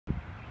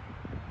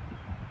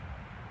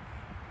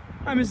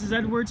Hi, Mrs.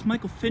 Edwards.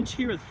 Michael Finch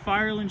here with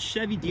Fireland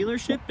Chevy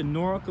dealership in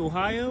Norwalk,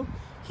 Ohio.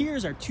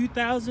 Here's our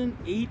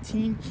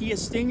 2018 Kia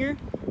Stinger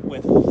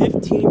with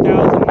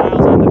 15,000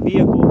 miles on the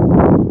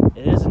vehicle.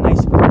 It is a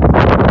nice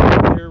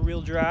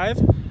rear-wheel drive.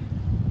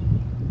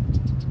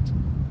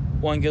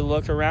 One good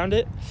look around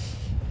it.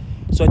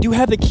 So I do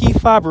have the key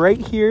fob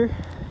right here.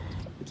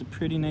 It's a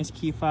pretty nice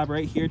key fob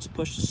right here. It's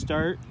push to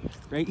start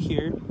right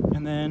here.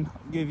 And then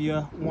I'll give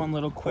you one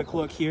little quick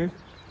look here.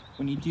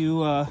 When you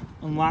do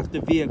unlock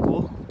the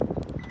vehicle,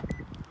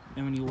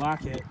 and when you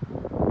lock it,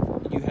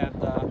 you have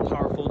the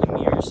power folding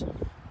mirrors.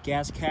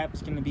 Gas cap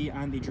is going to be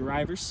on the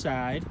driver's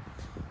side.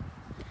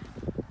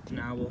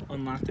 Now we'll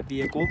unlock the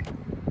vehicle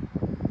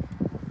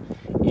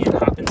and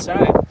hop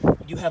inside.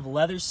 You have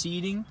leather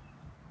seating,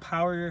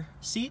 power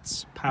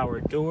seats,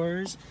 power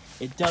doors.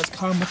 It does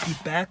come with the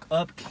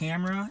backup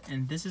camera,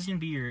 and this is going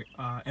to be your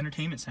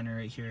entertainment center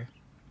right here.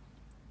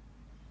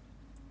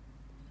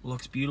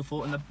 Looks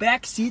beautiful, and the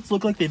back seats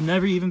look like they've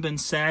never even been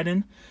sat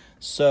in,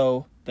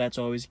 so that's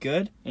always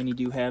good. And you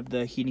do have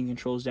the heating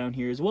controls down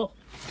here as well.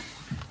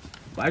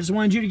 But I just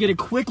wanted you to get a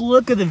quick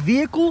look of the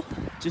vehicle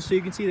just so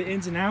you can see the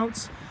ins and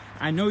outs.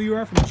 I know you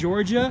are from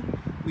Georgia.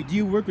 We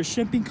do work with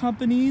shipping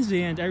companies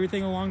and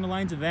everything along the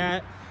lines of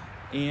that.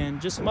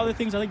 And just some other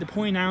things I'd like to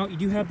point out. You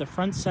do have the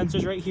front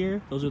sensors right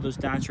here. Those are those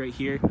dots right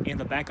here, and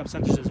the backup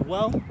sensors as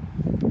well.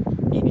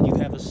 And you do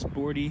have a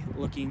sporty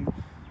looking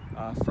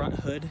front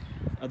hood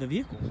of the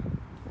vehicle.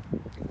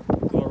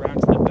 Go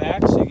around to the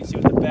back so you can see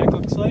what the back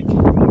looks like.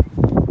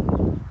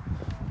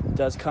 It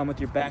does come with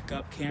your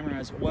backup camera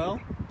as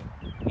well,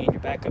 and your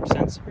backup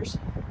sensors,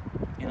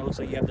 and it looks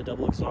like you have the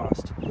double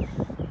exhaust.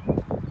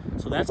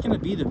 So that's going to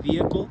be the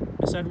vehicle,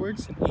 Miss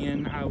Edwards,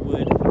 and I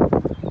would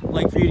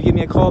like for you to give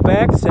me a call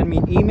back, send me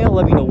an email,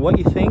 let me know what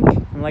you think.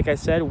 And like I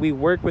said, we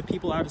work with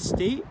people out of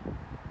state,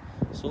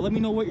 so let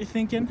me know what you're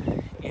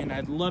thinking, and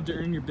I'd love to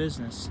earn your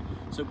business.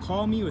 So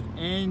call me with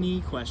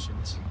any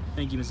questions.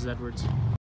 Thank you, Mrs. Edwards.